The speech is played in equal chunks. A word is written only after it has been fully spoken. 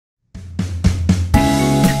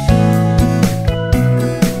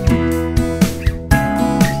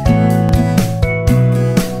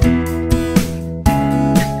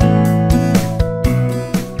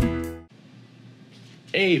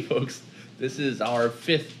folks, this is our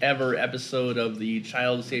 5th ever episode of the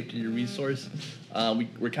Child Safety Resource.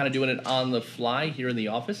 We're kind of doing it on the fly here in the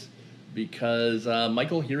office because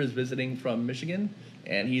Michael here is visiting from Michigan,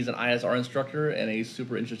 and he's an ISR instructor and a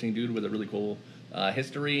super interesting dude with a really cool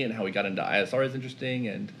history, and how he got into ISR is interesting,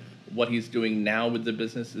 and what he's doing now with the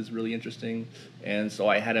business is really interesting. And so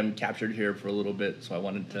I had him captured here for a little bit, so I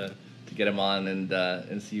wanted to get him on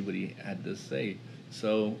and see what he had to say.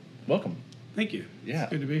 So welcome. Thank you. Yeah.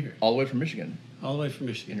 It's good to be here. All the way from Michigan. All the way from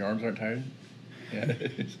Michigan. And your arms aren't tired? Yeah.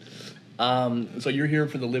 So you're here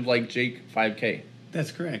for the Live Like Jake 5K.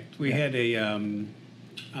 That's correct. We had a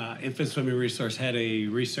infant swimming resource had a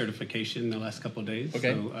recertification the last couple of days.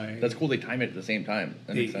 Okay. So That's cool. They time it at the same time.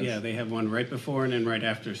 That makes sense. Yeah, they have one right before and then right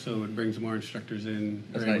after, so it brings more instructors in.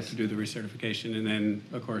 That's They're able nice. to do the recertification and then,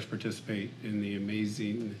 of course, participate in the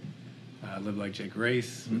amazing Live Like Jake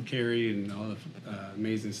race with Carrie and all the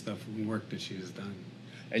amazing stuff and work that she has done.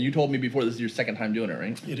 And you told me before this is your second time doing it,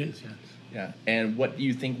 right? It is, yes. Yeah. And what do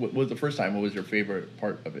you think, what was the first time? What was your favorite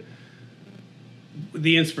part of it?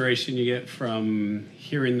 The inspiration you get from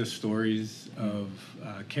hearing the stories of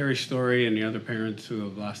Carrie's story and the other parents who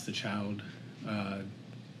have lost a child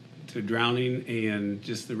to drowning, and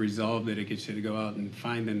just the resolve that it gets you to go out and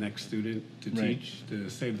find the next student to Right. teach, to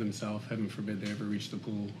save themselves. Heaven forbid they ever reach the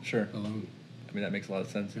pool alone. I mean, that makes a lot of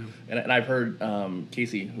sense. Yeah. And I've heard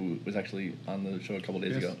Casey, who was actually on the show a couple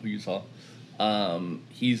days ago, who you saw,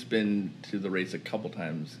 he's been to the race a couple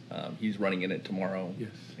times. He's running in it tomorrow.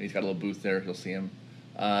 Yes. And he's got a little booth there. You'll see him.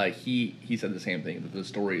 He said the same thing, that the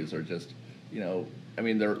stories are just, I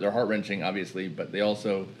mean, they're heart-wrenching, obviously, but they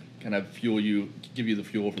also kind of give you the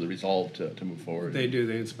fuel for the resolve to move forward. They do.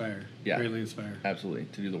 They inspire. Yeah. Greatly inspire. Absolutely,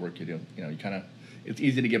 to do the work you do. You kind of, it's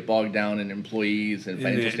easy to get bogged down in employees and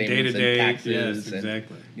financial the statements day-to-day, and taxes yes,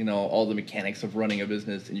 exactly. and all the mechanics of running a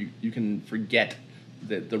business, and you can forget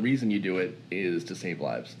that the reason you do it is to save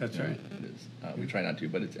lives. That's right. It is. We try not to,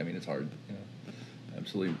 but it's hard.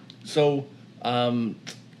 Absolutely. So, and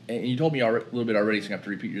you told me a little bit already, so you have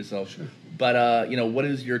to repeat yourself. Sure. But what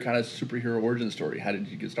is your kind of superhero origin story? How did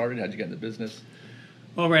you get started? How did you get into business?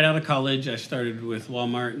 Well, right out of college, I started with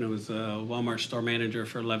Walmart, and I was a Walmart store manager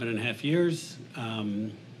for 11 and a half years. I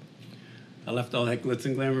left all that glitz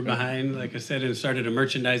and glamour behind, like I said, and started a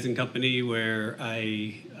merchandising company where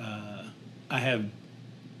I have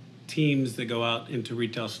teams that go out into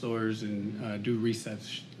retail stores and do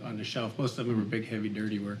resets on the shelf. Most of them are big, heavy,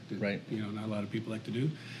 dirty work that not a lot of people like to do.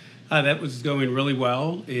 That was going really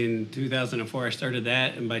well. In 2004, I started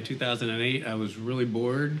that, and by 2008, I was really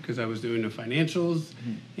bored because I was doing the financials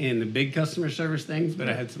and the big customer service things, but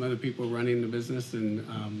I had some other people running the business.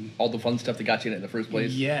 And all the fun stuff that got you in it in the first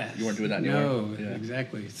place? Yes. You weren't doing that anymore? No,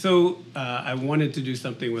 exactly. So I wanted to do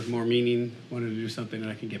something with more meaning, wanted to do something that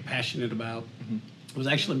I could get passionate about. I was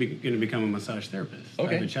actually going to become a massage therapist. Okay.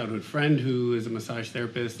 I have a childhood friend who is a massage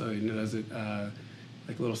therapist. He does it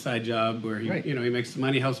like a little side job where he makes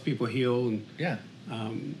money, helps people heal.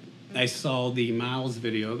 And I saw the Miles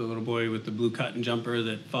video, the little boy with the blue cotton jumper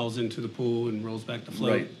that falls into the pool and rolls back to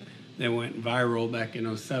float. Right. That went viral back in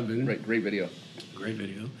 2007. Right, great video. Great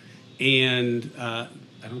video. And I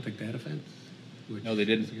don't think they had a fence. No, they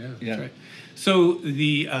didn't. Yeah, that's right. So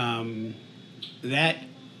the that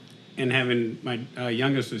and having my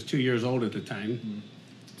youngest was 2 years old at the time.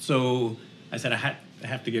 So I said, I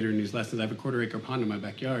have to get her in these lessons. I have a 1/4-acre pond in my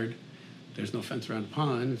backyard. There's no fence around the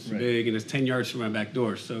pond. It's big, and it's 10 yards from my back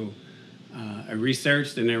door. So I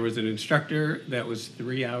researched, and there was an instructor that was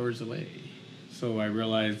 3 hours away. So I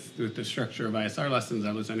realized with the structure of ISR lessons,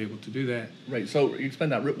 I was unable to do that. Right. So you explain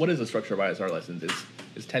that. What is the structure of ISR lessons?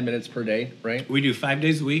 It's 10 minutes per day, right? We do 5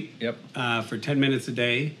 days a week. Yep. For 10 minutes a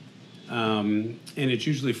day. And it's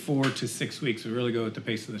usually 4 to 6 weeks. We really go at the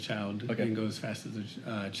pace of the child and go as fast as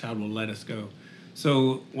the child will let us go.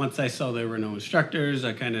 So once I saw there were no instructors,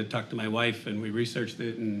 I kind of talked to my wife and we researched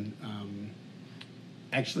it. And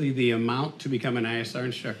actually the amount to become an ISR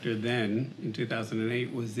instructor then in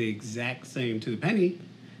 2008 was the exact same to the penny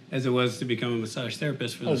as it was to become a massage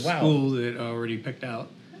therapist for the school that already picked out.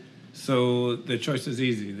 So the choice is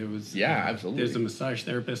easy. There was absolutely. There's a massage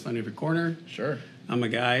therapist on every corner. Sure. I'm a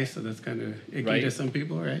guy, so that's kind of icky to some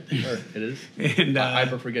people, right? Sure, it is. And I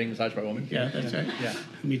prefer getting massaged by women. Yeah, that's right. Yeah.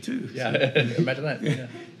 Me too. Yeah, imagine that. Yeah.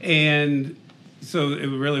 And so it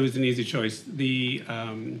really was an easy choice. The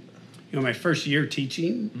my first year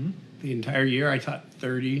teaching, the entire year I taught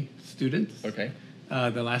 30 students. Okay.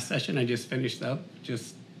 The last session I just finished up,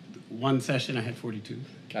 just one session I had 42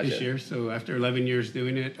 this year. So after 11 years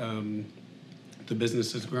doing it, the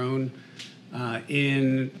business has grown.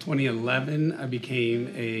 In 2011, I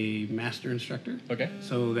became a master instructor. Okay.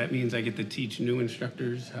 So that means I get to teach new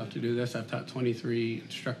instructors how to do this. I've taught 23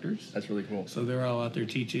 instructors. That's really cool. So they're all out there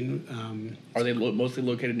teaching. Are they mostly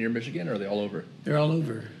located near Michigan, or are they all over? They're all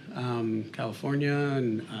over. California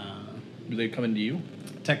and Do they come into you?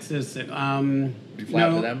 Texas. You fly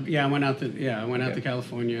out to them? Yeah, I went out to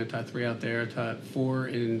California. I taught 3 out there. I taught 4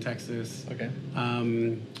 in Texas. Okay.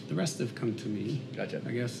 The rest have come to me. Gotcha.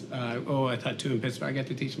 I guess. I taught 2 in Pittsburgh. I got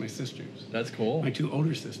to teach my sisters. That's cool. My 2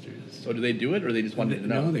 older sisters. So do they do it, or they just wanted to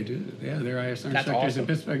know? No, they do. Yeah, they're ISR That's instructors awesome. in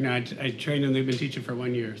Pittsburgh now. I trained them. They've been teaching for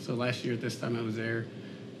 1 year. So last year at this time I was there,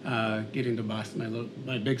 getting to boss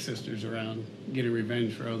my big sisters around, getting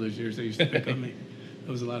revenge for all those years they used to pick on me. It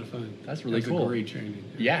was a lot of fun. That's really It was cool. a great training.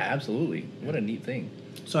 Yeah, absolutely. What a neat thing.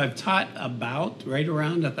 So I've taught about right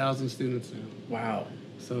around 1,000 students now. Wow.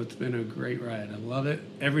 So it's been a great ride. I love it.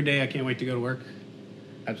 Every day I can't wait to go to work.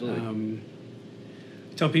 Absolutely.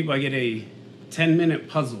 I tell people I get a 10-minute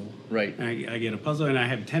puzzle. Right. I get a puzzle and I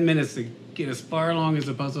have 10 minutes to get as far along as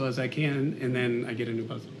the puzzle as I can, and then I get a new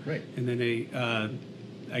puzzle. Right. And then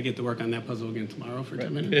I get to work on that puzzle again tomorrow for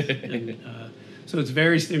 10 Right. minutes. And, so it's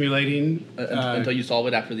very stimulating. Until you solve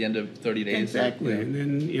it after the end of 30 days. Exactly. Yeah. And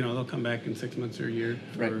then, they'll come back in 6 months or a year.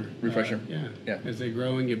 For, Right. Refresher. Yeah. As they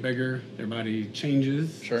grow and get bigger, their body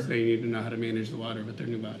changes. Sure. So they need to know how to manage the water with their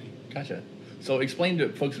new body. Gotcha. So explain to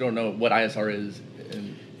folks who don't know what ISR is.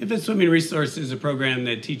 Infant Swimming Resource is a program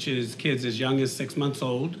that teaches kids as young as 6 months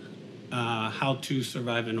old how to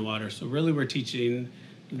survive in the water. So really we're teaching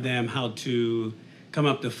them how to come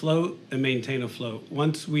up to float and maintain a float.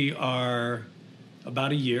 Once we are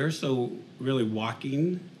about a year, so really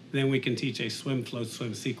walking, then we can teach a swim, float,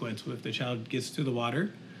 swim sequence. If the child gets to the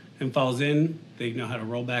water and falls in, they know how to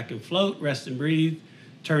roll back and float, rest and breathe,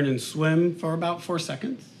 turn and swim for about 4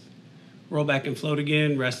 seconds, roll back and float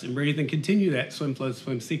again, rest and breathe, and continue that swim, float,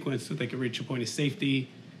 swim sequence so they can reach a point of safety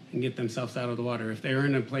and get themselves out of the water. If they're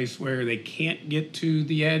in a place where they can't get to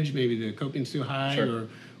the edge, maybe the coping's too high, Sure. or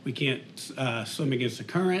we can't swim against the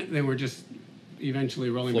current, then we're just eventually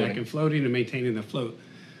rolling Floating. back and floating and maintaining the float.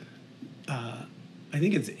 I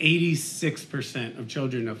think it's 86% of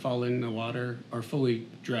children that fall in the water are fully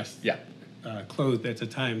dressed, Yeah. clothed at the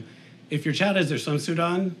time. If your child has their swimsuit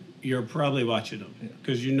on, you're probably watching them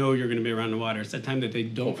because you're going to be around the water. It's that time that they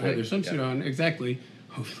don't Hopefully, have their swimsuit yeah. on. Exactly.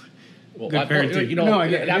 Well, Good parenting. No, I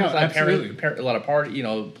it happens at absolutely. a lot of parties.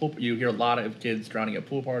 You hear a lot of kids drowning at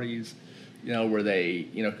pool parties. Where they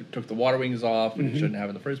took the water wings off and shouldn't have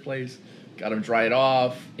in the first place. Got them dry it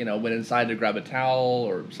off. Went inside to grab a towel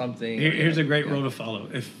or something. Here's a great rule to follow.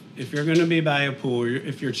 If you're going to be by a pool,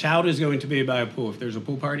 if your child is going to be by a pool, if there's a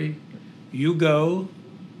pool party, you go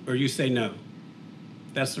or you say no.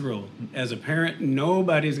 That's the rule. As a parent,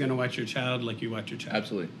 nobody's going to watch your child like you watch your child.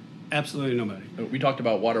 Absolutely. Absolutely nobody. We talked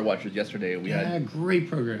about water watchers yesterday. We had great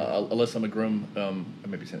program. Alyssa McGrum, I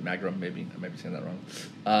might be saying Magrum, maybe I might be saying that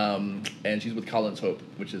wrong. And she's with Collins Hope,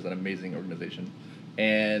 which is an amazing organization.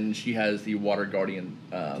 And she has the Water Guardian,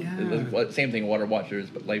 same thing, water watchers,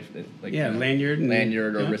 but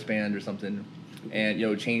lanyard or wristband or something,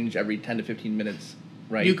 and change every 10 to 15 minutes.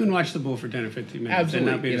 Right. You can watch the bull for 10 or 15 minutes Absolutely.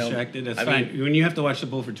 and not be distracted. That's fine. When you have to watch the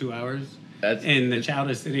bull for 2 hours, and the child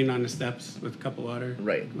is sitting on the steps with a cup of water,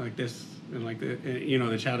 right, like this, and like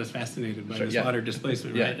the child is fascinated by this water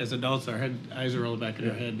displacement. Yeah. Right. As adults, our eyes are rolled back in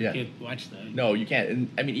our head. Yeah. You can't watch that. No, you can't.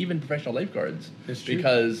 And even professional lifeguards, That's true.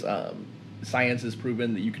 because science has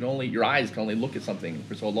proven that your eyes can only look at something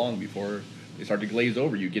for so long before they start to glaze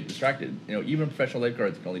over. You get distracted. Even professional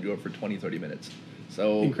lifeguards can only do it for 20, 30 minutes.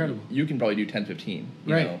 So incredible. You can probably do 10, 15.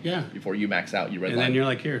 Before you max out, and then you're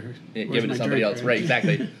like, here, give it to somebody else. Right,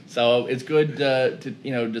 exactly. So it's good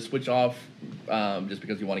to switch off just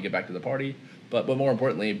because you want to get back to the party, but more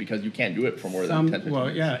importantly because you can't do it for more than 10, 15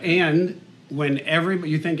 minutes. And when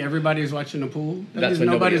you think everybody's watching the pool, that's when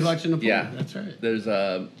nobody's watching the pool. Yeah, that's right. There's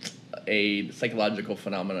a psychological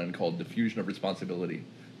phenomenon called diffusion of responsibility,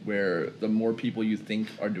 where the more people you think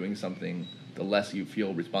are doing something, the less you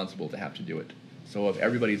feel responsible to have to do it. So if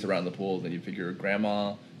everybody's around the pool, then you figure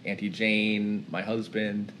Grandma, Auntie Jane, my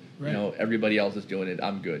husband, right. Everybody else is doing it.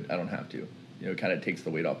 I'm good. I don't have to. It kind of takes the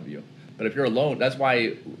weight off of you. But if you're alone, that's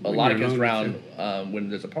why a lot of kids drown when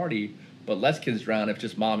there's a party, but less kids drown if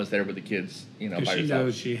just mom is there with the kids, by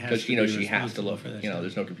herself. Because she knows she has to look.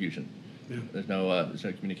 There's no confusion. Yeah. There's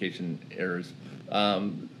no communication errors.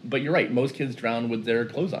 But you're right. Most kids drown with their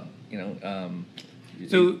clothes on.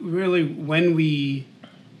 So really, when we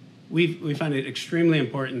find it extremely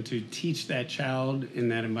important to teach that child in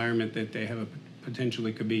that environment that they have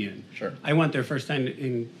potentially could be in. Sure. I want their first time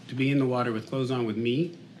to be in the water with clothes on with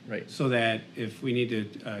me Right. So that if we need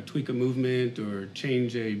to tweak a movement or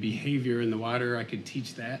change a behavior in the water, I could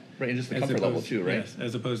teach that. Right, and just the comfort level too, right? Yes,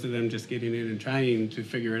 as opposed to them just getting in and trying to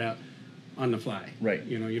figure it out on the fly. Right.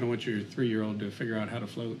 You know, you don't want your 3-year-old to figure out how to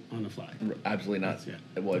float on the fly. Absolutely not.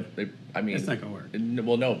 Well, I mean, it's not going to work.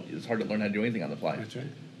 Well, no, it's hard to learn how to do anything on the fly. That's right.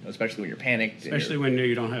 Especially when you're panicked. Especially when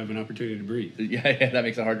you don't have an opportunity to breathe. Yeah, that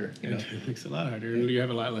makes it harder. You know? It makes it a lot harder, and you have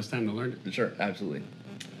a lot less time to learn it. Sure, absolutely.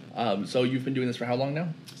 So you've been doing this for how long now?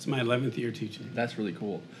 It's my 11th year teaching. That's really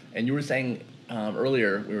cool. And you were saying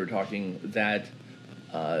earlier, we were talking that,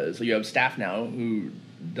 so you have staff now who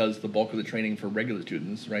does the bulk of the training for regular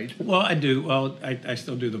students, right? Well, I do. Well, I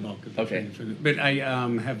still do the bulk of the Okay. training. But I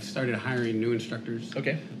have started hiring new instructors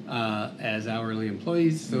as hourly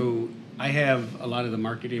employees. So I have a lot of the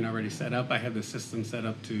marketing already set up. I have the system set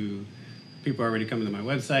up to people are already coming to my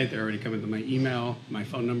website. They're already coming to my email, my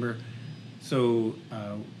phone number. So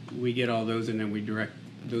we get all those, and then we direct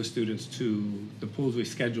those students to the pools we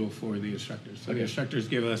schedule for the instructors. So the instructors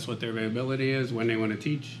give us what their availability is, when they want to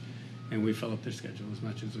teach, and we fill up their schedule as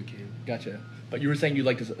much as we can. Gotcha. But you were saying you'd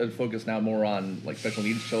like to focus now more on like special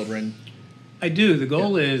needs children. I do. The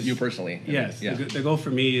goal is... You personally. Yes. Yeah. The goal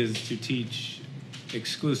for me is to teach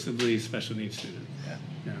exclusively special needs students.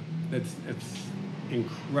 Yeah. It's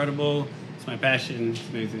incredible. It's my passion. It's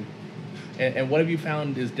amazing. And what have you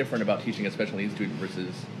found is different about teaching a special needs student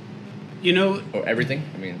versus, or everything?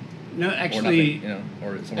 I mean, no, actually, or nothing,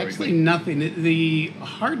 or somewhere actually between. nothing. The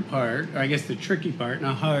hard part, or I guess the tricky part,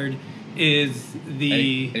 not hard, is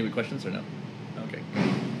the... Any questions or no? Okay.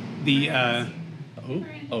 Who?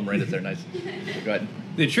 Oh, Miranda's there. Nice. Go ahead.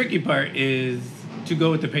 The tricky part is to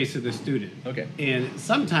go with the pace of the student. Okay. And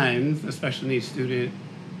sometimes a special needs student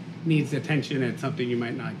needs attention at something you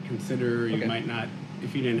might not consider, you might not,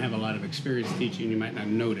 if you didn't have a lot of experience teaching, you might not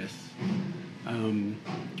notice.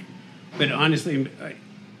 But honestly,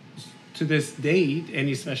 to this date,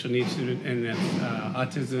 any special needs student, and that's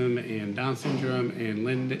autism and Down syndrome and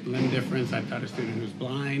limb difference. I've taught a student who's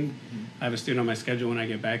blind. I have a student on my schedule when I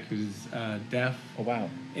get back who's deaf. Oh, wow.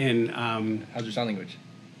 And how's your sign language?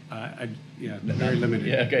 Very limited.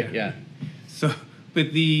 Yeah, okay, yeah. So, but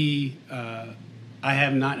I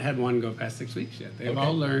have not had one go past 6 weeks yet. They've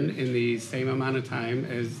all learned in the same amount of time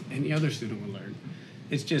as any other student would learn.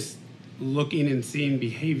 It's just looking and seeing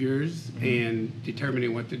behaviors and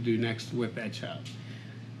determining what to do next with that child.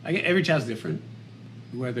 Every child's different,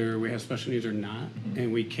 whether we have special needs or not,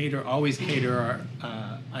 and we always cater our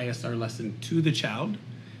ISR lesson to the child,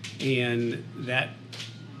 and that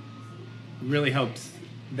really helps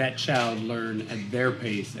that child learn at their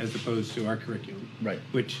pace as opposed to our curriculum. Right.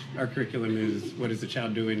 Which our curriculum is, what is the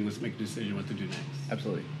child doing? Let's make a decision what to do next.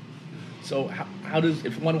 Absolutely. So how does,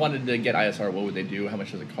 if one wanted to get ISR, what would they do? How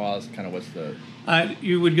much does it cost? Kind of what's the...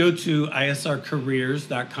 You would go to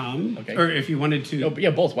isrcareers.com. Okay. Or if you wanted to... Oh,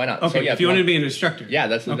 yeah, both. Why not? Okay, so, yeah, if you wanted to be an instructor. Yeah,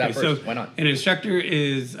 that's that first. So why not? An instructor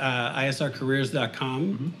is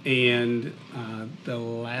isrcareers.com. And the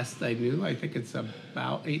last I knew, I think it's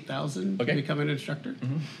about $8,000 to become an instructor.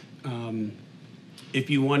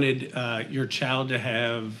 If you wanted your child to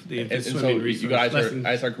have the swimming resource you go to lessons...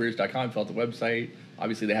 isrcareers.com, fill out the website.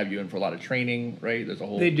 Obviously, they have you in for a lot of training, right? There's a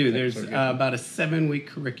whole... They do. There's about a 7-week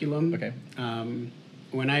curriculum. Okay.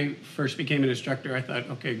 When I first became an instructor, I thought,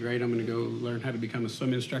 okay, great, I'm going to go learn how to become a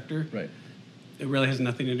swim instructor. Right. It really has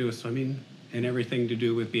nothing to do with swimming and everything to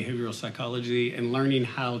do with behavioral psychology and learning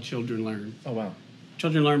how children learn. Oh, wow.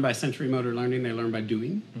 Children learn by sensory motor learning. They learn by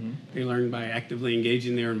doing. They learn by actively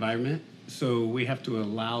engaging their environment. So we have to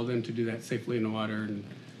allow them to do that safely in the water and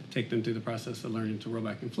take them through the process of learning to roll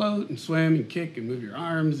back and float and swim and kick and move your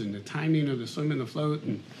arms and the timing of the swim and the float.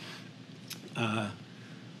 And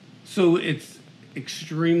so it's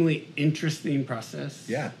extremely interesting process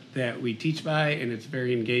that we teach by, and it's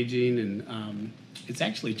very engaging, and it's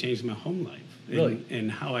actually changed my home life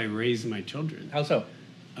and how I raise my children. How so?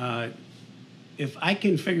 If I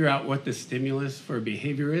can figure out what the stimulus for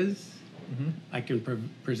behavior is, I can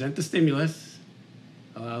present the stimulus,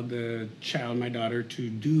 allow the child, my daughter, to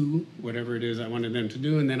do whatever it is I wanted them to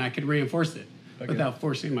do, and then I could reinforce it without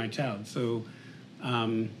forcing my child. So,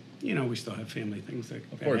 we still have family things that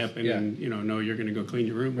happen, and, no, you're going to go clean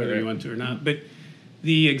your room whether you want to or not. But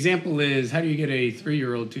the example is, how do you get a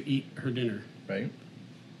 3-year-old to eat her dinner? Right.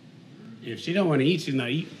 If she don't want to eat, she's not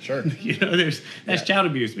eating. Sure. That's child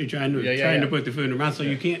abuse, me trying to put the food in her mouth, so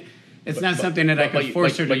you can't... It's not something that I can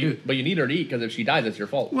force her to do. But you need her to eat, because if she dies, it's your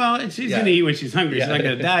fault. Well, she's going to eat when she's hungry. She's not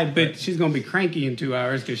going to die, but she's going to be cranky in 2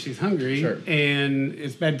 hours because she's hungry, and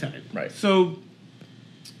it's bedtime. Right. So,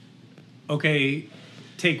 okay,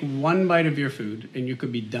 take one bite of your food, and you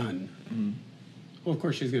could be done. Well, of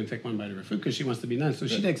course, she's going to take one bite of her food because she wants to be nice. So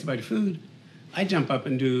she takes a bite of food. I jump up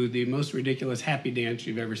and do the most ridiculous happy dance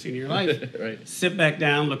you've ever seen in your life. Right. Sit back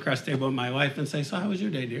down, look across the table at my wife, and say, "So how was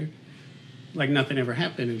your day, dear?" Like nothing ever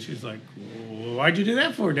happened. And she's like, "Why'd you do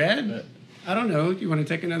that for, Dad?" Right. "I don't know. You want to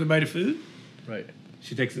take another bite of food?" Right.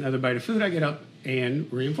 She takes another bite of food. I get up and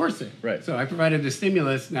reinforce it. Right. So I provided the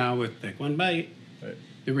stimulus now with take one bite. Right.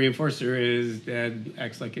 The reinforcer is Dad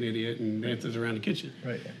acts like an idiot and dances around the kitchen.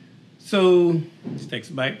 Right. So she takes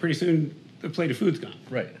a bite. Pretty soon, the plate of food's gone.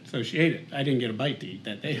 Right. So she ate it. I didn't get a bite to eat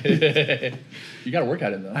that day. You got to work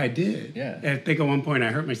at it though. I did. Yeah. I think at one point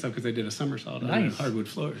I hurt myself because I did a somersault on the Nice. hardwood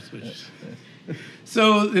floors.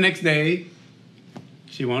 So the next day,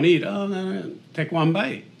 she won't eat. "Oh, no. Take one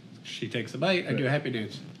bite." She takes a bite. I do a happy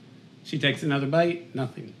dance. She takes another bite.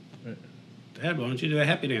 Nothing. Right. "Dad, why don't you do a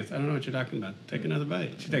happy dance?" "I don't know what you're talking about." Take another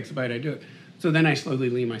bite. She takes a bite. I do it. So then I slowly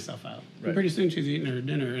lean myself out. Right. And pretty soon she's eating her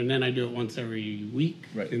dinner, and then I do it once every week,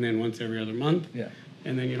 Right. and then once every other month. Yeah.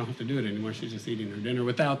 And then you don't have to do it anymore. She's just eating her dinner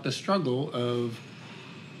without the struggle of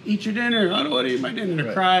eat your dinner. "I don't want to eat my dinner."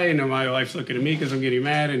 Right. Cry, and then my wife's looking at me because I'm getting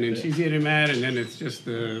mad, and then she's getting mad, and then it's just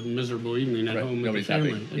a miserable evening at Right. home Nobody's with the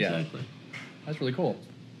family. happy. Yeah. Exactly. That's really cool.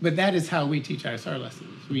 But that is how we teach ISR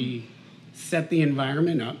lessons. We set the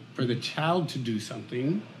environment up for the child to do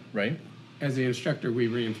something. Right. As the instructor, we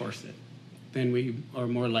reinforce it. Then we are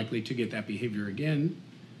more likely to get that behavior again,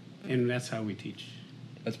 and that's how we teach.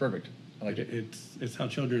 That's perfect. I like it. It's how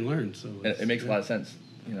children learn. So It makes a lot of sense.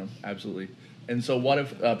 Absolutely. And so, what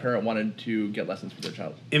if a parent wanted to get lessons for their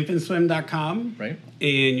child? Infantswim.com, Right.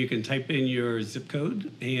 and you can type in your zip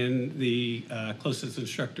code, and the closest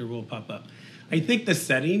instructor will pop up. I think the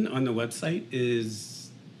setting on the website is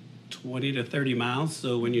 20 to 30 miles.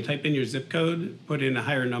 So when you type in your zip code, put in a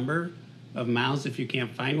higher number of miles if you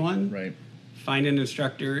can't find one. Right. Find an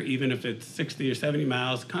instructor, even if it's 60 or 70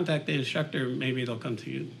 miles. Contact the instructor. Maybe they'll come to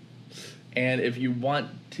you. And if you want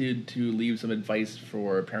to leave some advice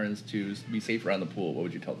for parents to be safer around the pool, what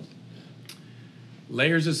would you tell them?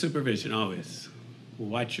 Layers of supervision always.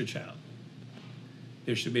 Watch your child.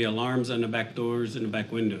 There should be alarms on the back doors and the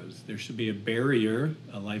back windows. There should be a barrier,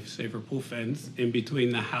 a lifesaver pool fence, in between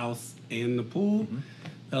the house and the pool. Mm-hmm.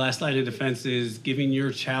 The last line of defense is giving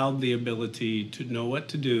your child the ability to know what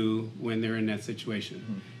to do when they're in that situation.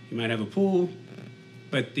 Mm-hmm. You might have a pool,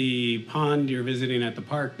 but the pond you're visiting at the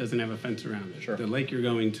park doesn't have a fence around it. Sure. The lake you're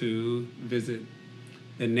going to visit,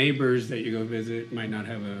 the neighbors that you go visit might not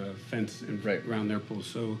have a fence around their pool.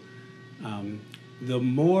 So the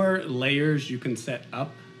more layers you can set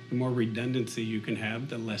up, the more redundancy you can have,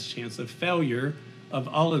 the less chance of failure of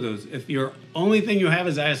all of those. If your only thing you have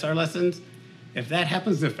is ISR lessons, if that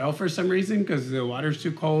happens to fail for some reason because the water's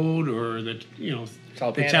too cold or the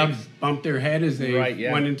child bumped their head as they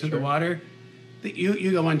went into the water,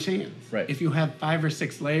 you go on chance. Right. If you have 5 or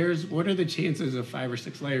 6 layers, what are the chances of 5 or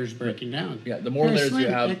 6 layers breaking down? Yeah, the more layers you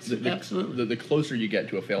have, absolutely. The closer you get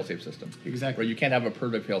to a fail-safe system. Exactly. Right? You can't have a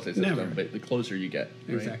perfect fail-safe system, Never. but the closer you get.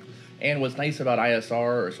 Right? Exactly. And what's nice about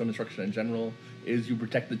ISR or swim instruction in general is you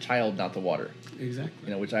protect the child, not the water.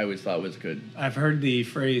 Exactly. Which I always thought was good. I've heard the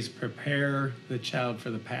phrase "prepare the child for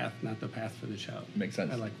the path, not the path for the child." Makes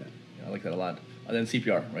sense. I like that. Yeah, I like that a lot. And then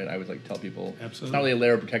CPR, right? I always tell people Absolutely. It's not only a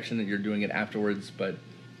layer of protection that you're doing it afterwards, but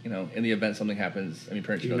in the event something happens,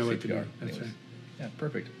 parents should know what to CPR. do. That's right. Yeah,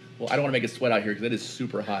 perfect. Well, I don't want to make it sweat out here because it is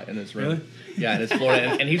super hot in this room. Really? Yeah, and it's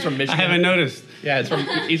Florida, and he's from Michigan. I haven't noticed. Yeah,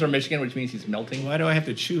 he's from Michigan, which means he's melting. Why do I have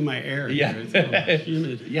to chew my air? Yeah. It's all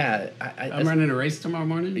humid. Yeah. I'm running a race tomorrow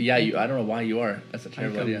morning. Yeah, I don't know why you are. That's a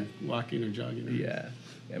terrible idea. Walking or jogging. Yeah.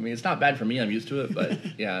 It's not bad for me. I'm used to it, but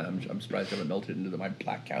yeah, I'm surprised I haven't melted into my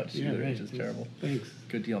black couch either, which is terrible. Thanks.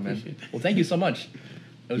 Good deal, man. Well, thank you so much.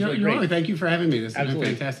 It was really You're great. Thank you for having me. This has been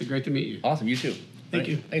Absolutely. fantastic. Great to meet you. Awesome. You too. Thank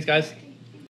you. Thanks, guys.